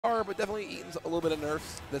hard, but definitely eaten a little bit of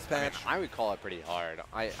nerfs this patch. I would call it pretty hard.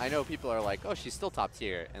 I know people are like, oh, she's still top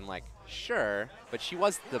tier. And like, sure, but she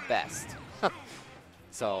was the best.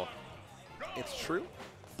 So. It's true.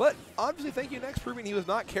 But obviously, thank you next, proving he was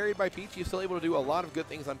not carried by Peach. He's still able to do a lot of good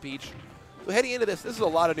things on Peach. So heading into this is a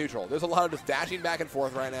lot of neutral. There's a lot of just dashing back and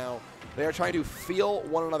forth right now. They are trying to feel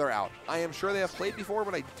one another out. I am sure they have played before,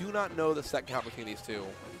 but I do not know the set count between these two.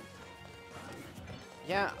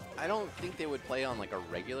 Yeah, I don't think they would play on like a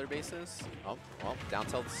regular basis. Oh, well, down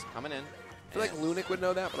tilt's coming in. I feel like Lunik would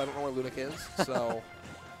know that, but I don't know where Lunik is, so.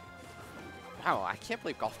 Wow, I can't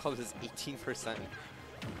believe Golf Club is 18%.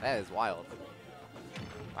 That is wild.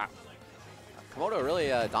 Wow. Komota really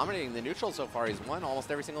dominating the neutral so far. He's won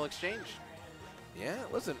almost every single exchange. Yeah,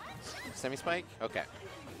 listen. Semi-spike? Okay.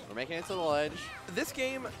 We're making it to the ledge. This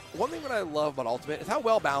game, one thing that I love about Ultimate is how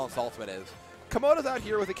well-balanced Ultimate is. Komota's out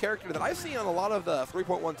here with a character that I've seen on a lot of the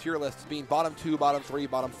 3.1 tier lists being bottom 2, bottom 3,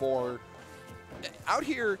 bottom 4. Out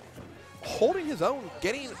here holding his own,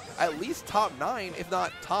 getting at least top 9, if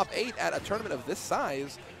not top 8 at a tournament of this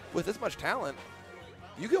size with this much talent.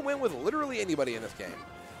 You can win with literally anybody in this game.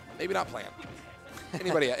 Maybe not Plan.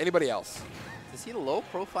 Anybody else. Does he low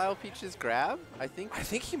profile Peach's grab? I think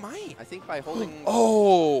he might. I think by holding.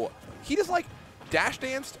 Oh, he just like dash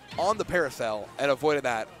danced on the paracel and avoided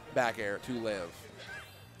that back air to live.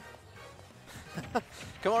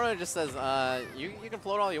 Komota just says, you can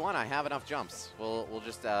float all you want. I have enough jumps. We'll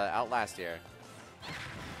just outlast here.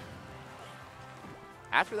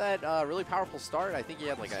 After that really powerful start, I think he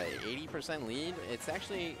had like a 80% lead. It's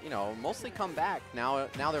actually, you know, mostly come back. Now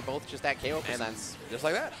they're both just at KO percents. Just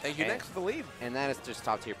like that. Thank you next for the lead. And that is just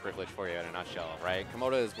top tier privilege for you in a nutshell, right?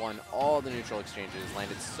 Komota has won all the neutral exchanges,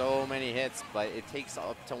 landed so many hits, but it takes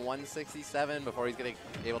up to 167 before he's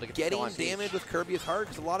able to get the kill on Getting damage with Kirby is hard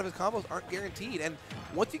because a lot of his combos aren't guaranteed. And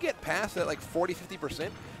once you get past that like 40-50%,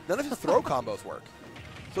 none of his throw combos work.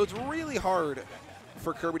 So it's really hard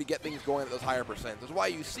for Kirby to get things going at those higher percents. That's why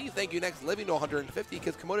you see Thank You Next living to 150,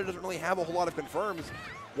 because Komota doesn't really have a whole lot of confirms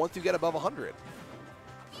once you get above 100.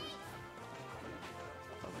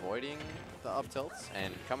 Avoiding the up tilts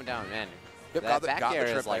and coming down, man. Yep, that back air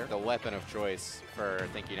is like the weapon of choice for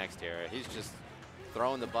Thank You Next here. He's just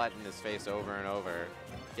throwing the butt in his face over and over.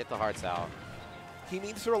 Get the hearts out. He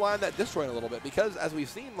needs to rely on that disc joint a little bit, because as we've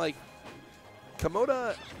seen, like,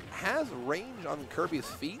 Komota has range on Kirby's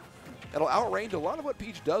feet. It'll outrange a lot of what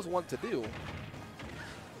Peach does want to do.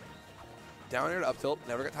 Down air to up tilt.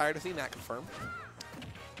 Never get tired of seeing that confirmed.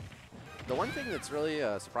 The one thing that's really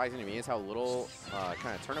surprising to me is how little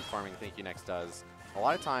kind of turnip farming Thank You Next does. A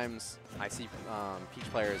lot of times I see Peach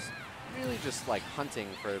players really just like hunting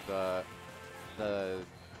for the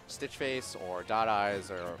Stitch Face or Dot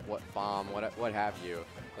Eyes or what bomb, what have you.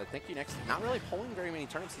 But Thank You Next, not really pulling very many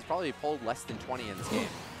turnips. He's probably pulled less than 20 in this game.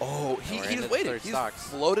 Oh, he just waited. He's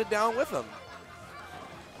floated down with them.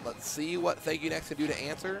 Let's see what Thank You Next can do to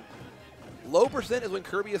answer. Low percent is when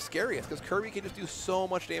Kirby is scariest, because Kirby can just do so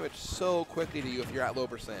much damage so quickly to you if you're at low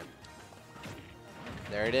percent.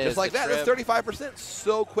 There it is. Just like that. That's 35%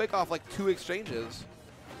 so quick off like 2 exchanges.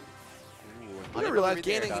 I didn't realize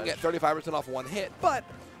Ganon can get 35% off 1 hit, but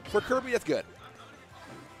for Kirby, that's good.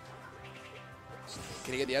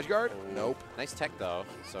 Can he get the edge guard? Ooh. Nope. Nice tech, though.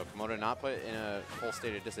 So Komota not put in a full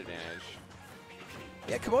state of disadvantage.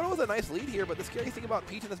 Yeah, Komota was a nice lead here, but the scary thing about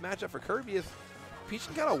Peach in this matchup for Kirby is Peach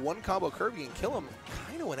can kind of one-combo Kirby and kill him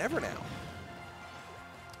kind of whenever now.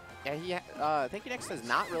 Yeah, Thank You Next has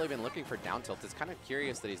not really been looking for down tilt. It's kind of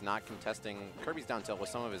curious that he's not contesting Kirby's down tilt with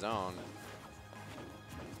some of his own.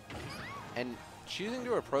 And choosing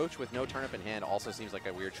to approach with no turnip in hand also seems like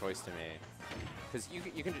a weird choice to me. Because you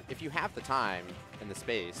can, if you have the time and the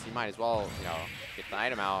space, you might as well, you know, get the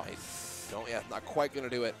item out. Not quite gonna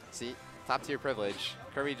do it. See, top tier privilege.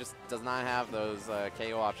 Kirby just does not have those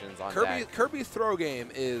KO options on Kirby. deck. Kirby's throw game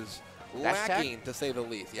is lacking, to say the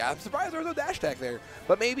least. Yeah, I'm surprised there was no dash tag there.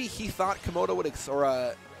 But maybe he thought Komota would,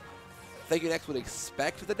 Thank You Next would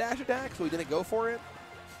expect the dash attack, so he didn't go for it.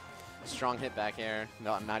 Strong hit back air.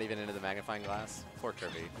 No, I'm not even into the magnifying glass. Poor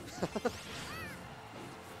Kirby.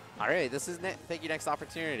 All right, this is Thank You Next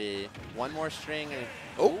opportunity. One more string.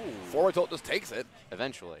 Oh, forward tilt just takes it.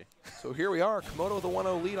 Eventually. So here we are. Komota with a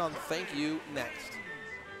 1-0 lead on Thank You Next.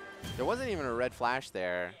 There wasn't even a red flash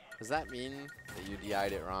there. Does that mean that you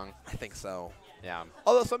DI'd it wrong? I think so. Yeah.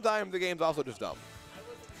 Although sometimes the game's also just dumb.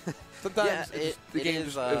 Sometimes the game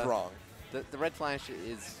is wrong. The red flash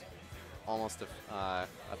is almost a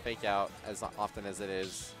fake out as often as it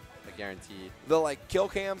is a guarantee. The like kill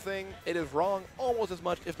cam thing, it is wrong almost as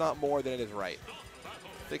much, if not more, than it is right.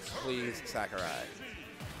 Fix please, Sakurai.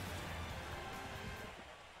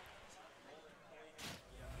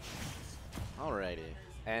 Alrighty.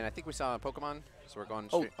 And I think we saw a Pokemon, so we're going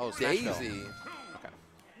Oh, straight. Oh, Daisy. Smashville. Okay.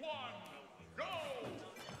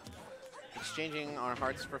 Exchanging our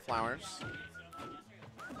hearts for flowers.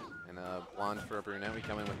 And a blonde for a brunette. We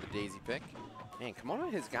come in with the Daisy pick. Man,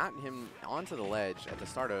 Komota has gotten him onto the ledge at the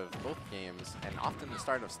start of both games, and often the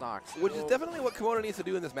start of stocks. Which is definitely what Komota needs to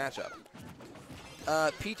do in this matchup.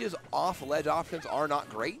 Peach's off-ledge options are not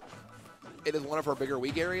great. It is one of her bigger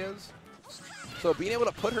weak areas. So being able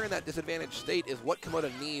to put her in that disadvantaged state is what Komota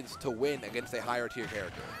needs to win against a higher tier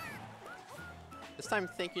character. This time,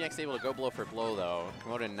 Thank You Next able to go blow for blow, though.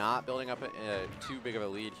 Komota not building up too big of a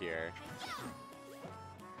lead here.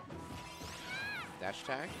 Dash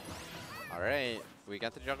tag. All right, we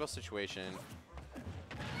got the juggle situation.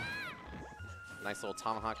 Nice little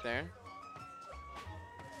tomahawk there.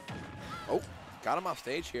 Oh, got him off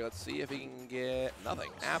stage here. Let's see if he can get nothing.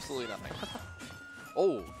 Absolutely nothing.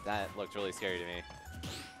 Oh, that looked really scary to me.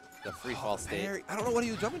 The free fall state. I don't know what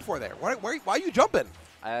he was jumping for there. Why are you jumping?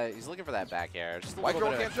 He's looking for that back air. Just a White little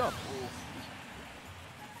girl bit can't jump.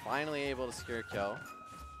 Finally able to secure a kill.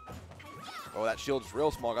 Oh, that shield's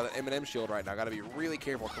real small. Got that M&M shield right now. Got to be really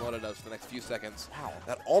careful what Komota does for the next few seconds. Wow.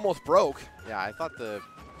 That almost broke. Yeah, I thought the...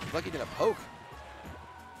 Lucky did a poke.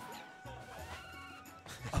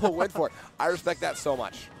 Oh, went for it. I respect that so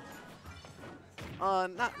much.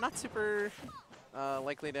 Not super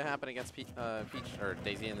likely to happen against Peach, or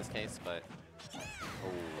Daisy in this case, but... Oh,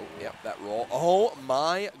 yep, that roll. Oh,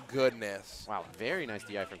 my goodness. Wow, very nice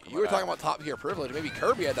DI from Komota. You were talking about top-tier privilege. Maybe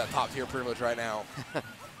Kirby had that top-tier privilege right now.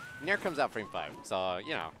 Nair comes out frame 5, so,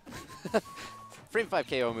 you know. Frame 5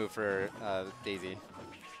 KO move for Daisy.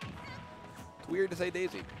 It's weird to say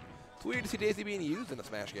Daisy. It's weird to see Daisy being used in a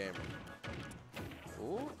Smash game.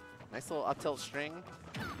 Ooh, nice little up tilt string.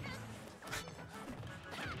 Oh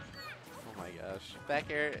my gosh.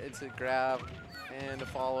 Back air into grab and a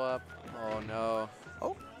follow-up. Oh, no.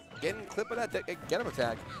 Oh, getting clipped by that Genom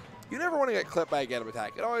attack. You never want to get clipped by a Genom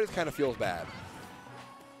attack. It always kind of feels bad.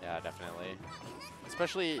 Yeah, definitely.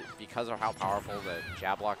 Especially because of how powerful the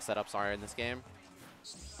jab block setups are in this game.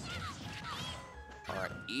 All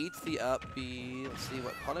right, eats the up B. Let's see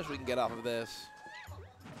what punish we can get off of this.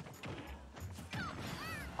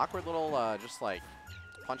 Awkward little, just like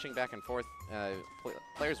punching back and forth.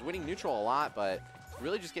 Players winning neutral a lot, but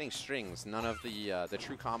really just getting strings. None of the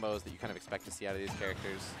true combos that you kind of expect to see out of these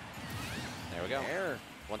characters. There we go. Nair.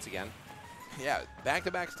 Once again. Yeah,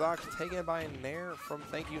 back-to-back stocks taken by Nair from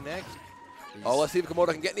Thank You Next. Oh, let's see if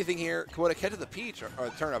Komota can get anything here. Komota catches the Peach, or the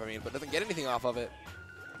turnip, I mean, but doesn't get anything off of it.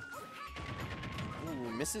 Ooh,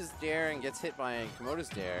 misses dare and gets hit by Komota's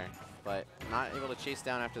dare, but not able to chase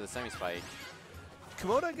down after the semi-spike.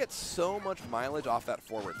 Komota gets so much mileage off that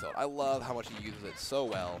forward tilt. I love how much he uses it so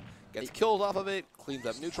well. Gets kills off of it, cleans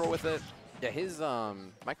up neutral with it. Yeah, his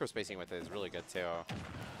micro spacing with it is really good too.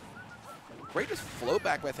 Great just float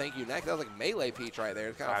back by Thank You Next. That was like melee Peach right there.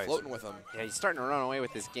 It's kind of floating with him. Yeah, he's starting to run away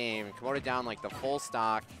with this game. Komota down like the full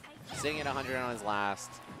stock, sitting at 100 on his last.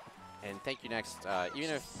 And Thank You Next, even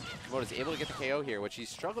if Komota's able to get the KO here, which he's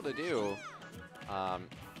struggled to do,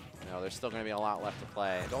 you know, there's still going to be a lot left to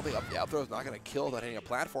play. I don't think up throw's not going to kill without hitting a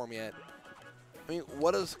platform yet. I mean,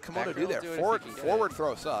 what does Komota do there? Forward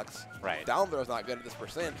throw sucks. Right. Down throw's not good at this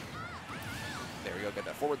percent. There we go, get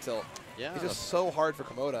that forward tilt. Yeah. It's just so hard for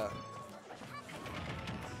Komota.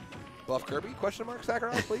 Buff Kirby? Question mark,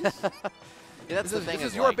 Sakurai, please. Yeah, that's the thing. This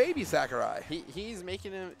is your baby, Sakurai. He's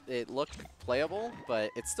making it look playable, but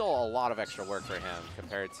it's still a lot of extra work for him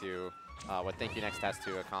compared to what Thank You Next has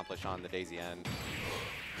to accomplish on the Daisy end.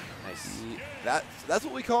 Nice. That's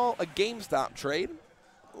what we call a GameStop trade.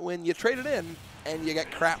 When you trade it in and you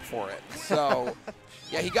get crap for it. So,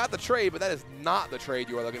 yeah, he got the trade, but that is not the trade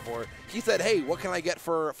you are looking for. He said, hey, what can I get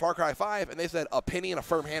for Far Cry 5? And they said, a penny and a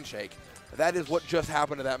firm handshake. That is what just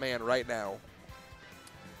happened to that man right now.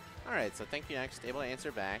 All right, so Thank You Next, able to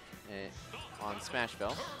answer back on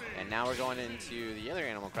Smashville. And now we're going into the other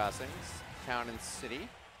Animal Crossings, Town and City.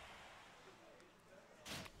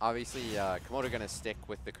 Obviously, Komota going to stick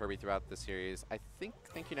with the Kirby throughout the series. I think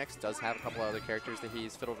Thank You Next does have a couple other characters that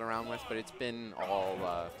he's fiddled around with, but it's been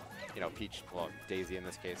all, you know, Peach, well, Daisy in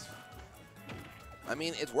this case. I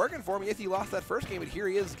mean, it's working for him. Yes, he lost that first game, but here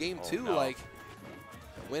he is, game 2. No. Like,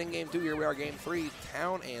 winning game 2, here we are, game 3,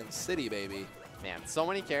 Town and City, baby. Man, so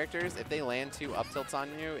many characters. If they land 2 up tilts on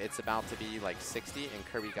you, it's about to be like 60, and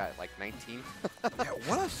Kirby got like 19. Yeah,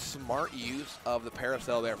 what a smart use of the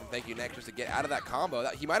Paracel there from Thank You Next just to get out of that combo.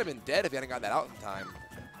 He might have been dead if he hadn't got that out in time.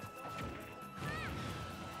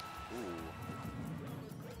 Ooh.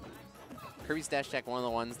 Kirby's dash attack, one of the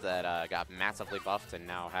ones that got massively buffed and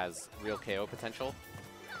now has real KO potential.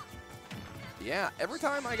 Yeah, every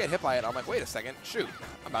time I get hit by it, I'm like, wait a second, shoot,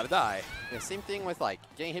 I'm about to die. Yeah, same thing with like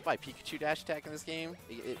getting hit by Pikachu dash attack in this game.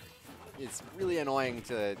 It's really annoying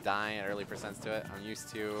to die at early percents to it. I'm used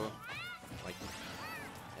to like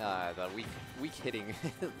the weak hitting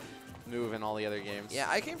move in all the other games. Yeah,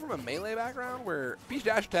 I came from a melee background where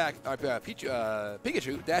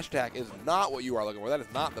Pikachu dash attack is not what you are looking for. That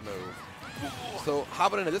is not the move. So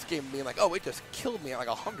hopping into this game and being like, oh, it just killed me at like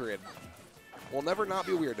 100 will never not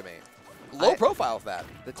be weird to me. Low profile of that.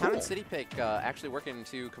 The Town and City pick actually working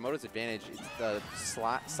to Komota's advantage. The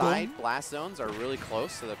side blast zones are really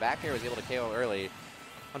close, so the back air was able to KO early.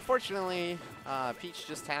 Unfortunately, Peach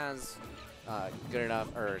just has good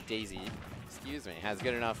enough, or Daisy, excuse me, has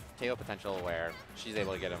good enough KO potential where she's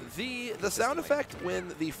able to get him. The sound effect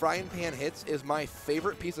when the frying pan hits is my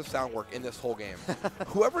favorite piece of sound work in this whole game.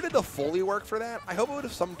 Whoever did the Foley work for that, I hope it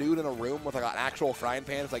was some dude in a room with like an actual frying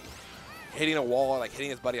pan. It's like hitting a wall or like hitting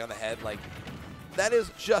his buddy on the head. Like, that is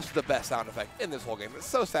just the best sound effect in this whole game. It's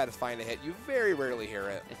so satisfying to hit. You very rarely hear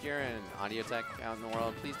it. If you're an audio tech out in the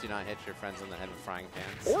world, please do not hit your friends on the head with frying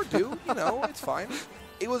pans. Or do, you know, it's fine.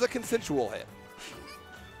 It was a consensual hit.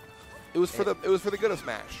 It was for the good of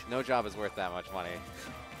Smash. No job is worth that much money.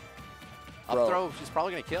 Bro. Up throw, she's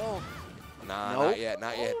probably gonna kill. Nah, nope. not yet,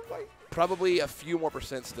 not yet. Probably a few more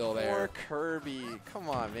percent still there. Poor Kirby. Come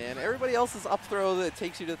on, man. Everybody else's up throw that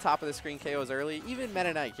takes you to the top of the screen KOs early. Even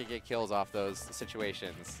Meta Knight can get kills off those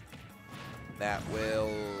situations.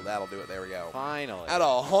 That'll do it. There we go. Finally. At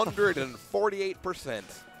 148%.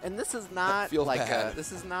 And this is not like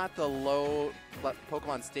this is not the low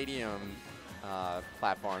Pokemon Stadium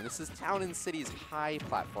platform. This is Town and City's high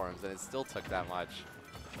platforms, and it still took that much.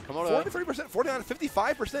 Komota. 43%, 49,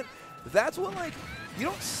 55%. That's what, like, you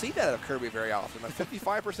don't see that out of Kirby very often. Like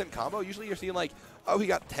 55% combo. Usually you're seeing like, oh, he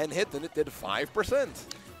got 10 hits and it did 5%.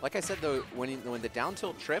 Like I said, though, when the down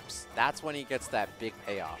tilt trips, that's when he gets that big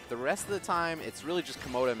payoff. The rest of the time, it's really just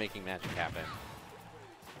Komota making magic happen.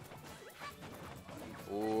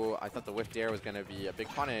 Ooh, I thought the whiff dare was going to be a big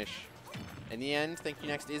punish. In the end, Thank You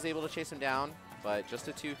Next is able to chase him down, but just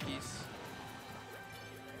a two-piece.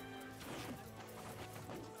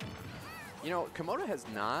 You know, Komota has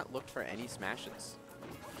not looked for any smashes.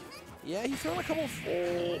 Yeah, he's thrown a couple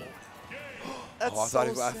full. That's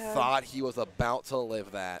I sad. thought he was about to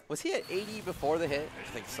live that. Was he at 80 before the hit? I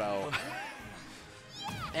think so.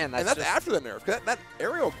 And that's after the nerf. That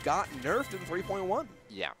aerial got nerfed in 3.1.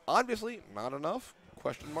 Yeah. Obviously, not enough.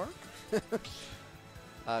 Question mark.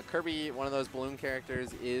 Kirby, one of those balloon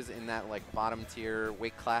characters, is in that like bottom tier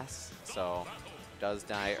weight class, so does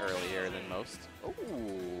die earlier than most.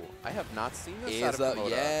 Ooh, I have not seen this out of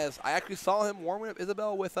Komota. Yes, I actually saw him warming up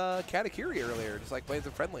Isabelle with Katakuri earlier, just like playing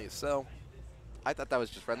some friendlies. So I thought that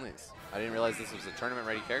was just friendlies. I didn't realize this was a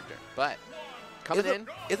tournament-ready character. But coming in,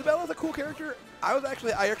 Isabelle is a cool character. I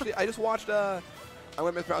just watched. I'm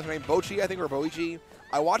gonna mispronounce her name, Bochi, I think, or Boichi.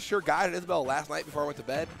 I watched her guide at Isabelle last night before I went to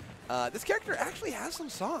bed. This character actually has some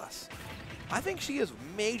sauce. I think she is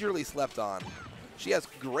majorly slept on. She has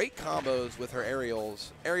great combos with her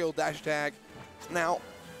aerials, aerial dash attack. Now,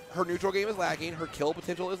 her neutral game is lacking, her kill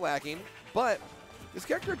potential is lacking, but this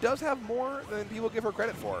character does have more than people give her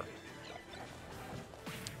credit for.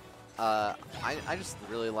 I just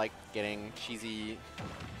really like getting cheesy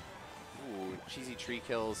tree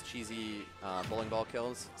kills, cheesy bowling ball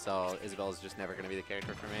kills, so Isabelle's just never going to be the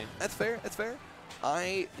character for me. That's fair, that's fair.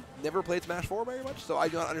 I never played Smash 4 very much, so I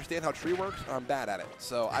do not understand how tree works, and I'm bad at it.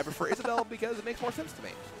 So I prefer Isabelle because it makes more sense to me.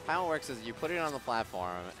 How it works is you put it on the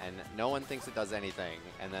platform, and no one thinks it does anything,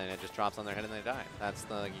 and then it just drops on their head and they die. That's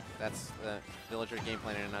the villager game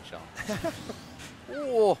plan in a nutshell.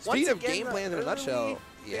 Ooh, Speaking of game plan in a nutshell,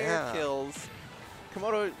 yeah. Kills.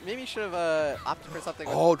 Komota maybe should have opted for something.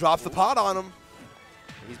 Oh, drops the pot on him.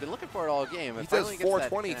 He's been looking for it all game. He says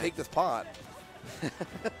 420, take this pot.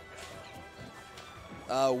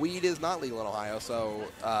 Weed is not legal in Ohio, so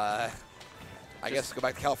I guess go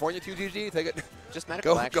back to California, 2GG, take it. Just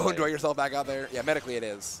medical, go enjoy yourself back out there. Yeah, medically it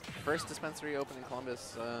is. First dispensary open in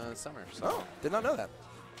Columbus summer. So. Oh, did not know that.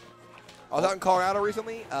 I was out in Colorado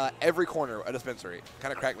recently. Every corner a dispensary.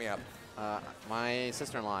 Kind of cracked me up. My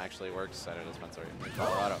sister-in-law actually works at a dispensary in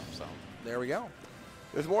Colorado, so. There we go.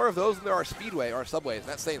 There's more of those than there are speedway or subways. And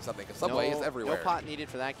that's saying something, because subway is everywhere. No pot needed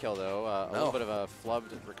for that kill, though. A little bit of a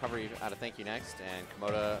flubbed recovery out of Thank You Next, and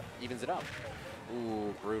Komota evens it up.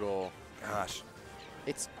 Ooh, brutal. Gosh.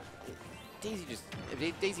 Daisy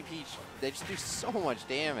Peach, they just do so much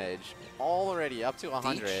damage. Already up to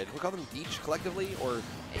 100. Deech? We call them Deech collectively, or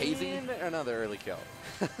Hazy? And another early kill.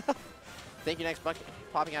 Thank you next,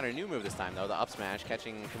 popping out a new move this time, though, the up smash,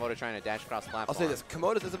 catching Komota trying to dash across the platform. I'll say this,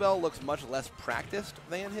 Komota's Isabelle looks much less practiced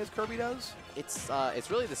than his Kirby does. It's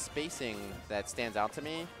really the spacing that stands out to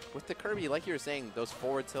me. With the Kirby, like you were saying, those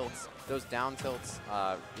forward tilts, those down tilts,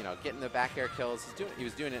 you know, getting the back air kills. He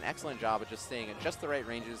was doing an excellent job of just staying at just the right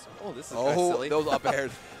ranges. Oh, this is kind of silly. Those up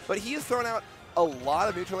airs. But he has thrown out a lot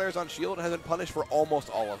of neutral airs on shield and has been punished for almost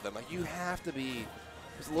all of them. Like, you have to be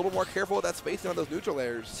just a little more careful with that spacing on those neutral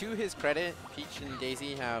airs. To his credit, Peach and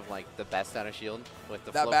Daisy have like the best out of shield with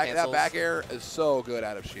the that float back cancels. That back air is so good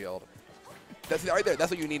out of shield. That's right there.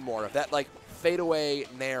 That's what you need more of. That like fadeaway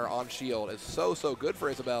nair on shield is so good for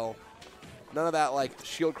Isabelle. None of that like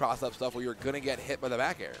shield cross up stuff where you're gonna get hit by the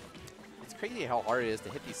back air. It's crazy how hard it is to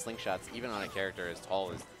hit these slingshots even on a character as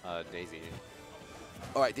tall as Daisy.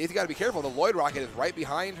 All right, Daisy got to be careful. The Lloyd rocket is right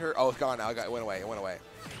behind her. Oh, it's gone now. It went away. It went away.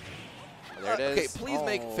 There it is. Okay, please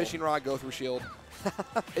make fishing rod go through shield.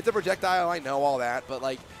 It's a projectile, I know all that, but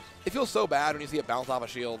like, it feels so bad when you see it bounce off a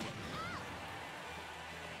shield.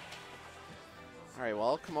 All right,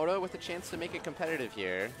 well, Komota with a chance to make it competitive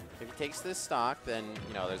here. If he takes this stock, then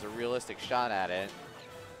you know there's a realistic shot at it.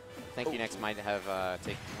 Thank you next might have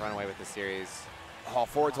run away with the series. Oh,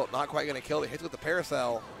 forward tilt not quite going to kill it. Hits with the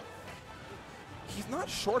paracel. He's not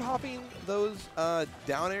short hopping those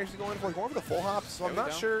down airs he's going for. He's going for the full hops, so I'm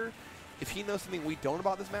not sure if he knows something we don't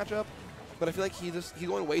about this matchup, but I feel like he's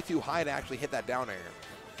going way too high to actually hit that down air.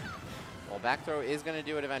 Well, back throw is going to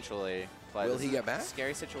do it eventually. But will he get back?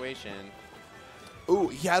 Scary situation. Ooh,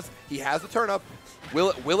 he has the turn up.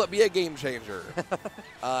 Will it be a game changer?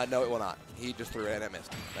 No, it will not. He just threw it and it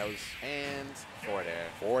missed. That was and forward air.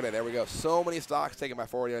 Forward air. There we go. So many stocks taken by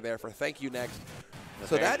forward air there for Thank You Next.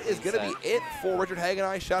 So that is going to be it for Richard Haig and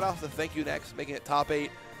I. Shout out to Thank You Next, making it top 8.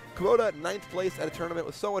 Komota, 9th place at a tournament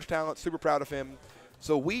with so much talent. Super proud of him.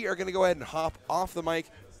 So we are going to go ahead and hop off the mic.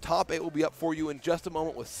 Top 8 will be up for you in just a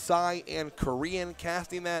moment with Psy and Korean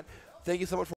casting that. Thank you so much for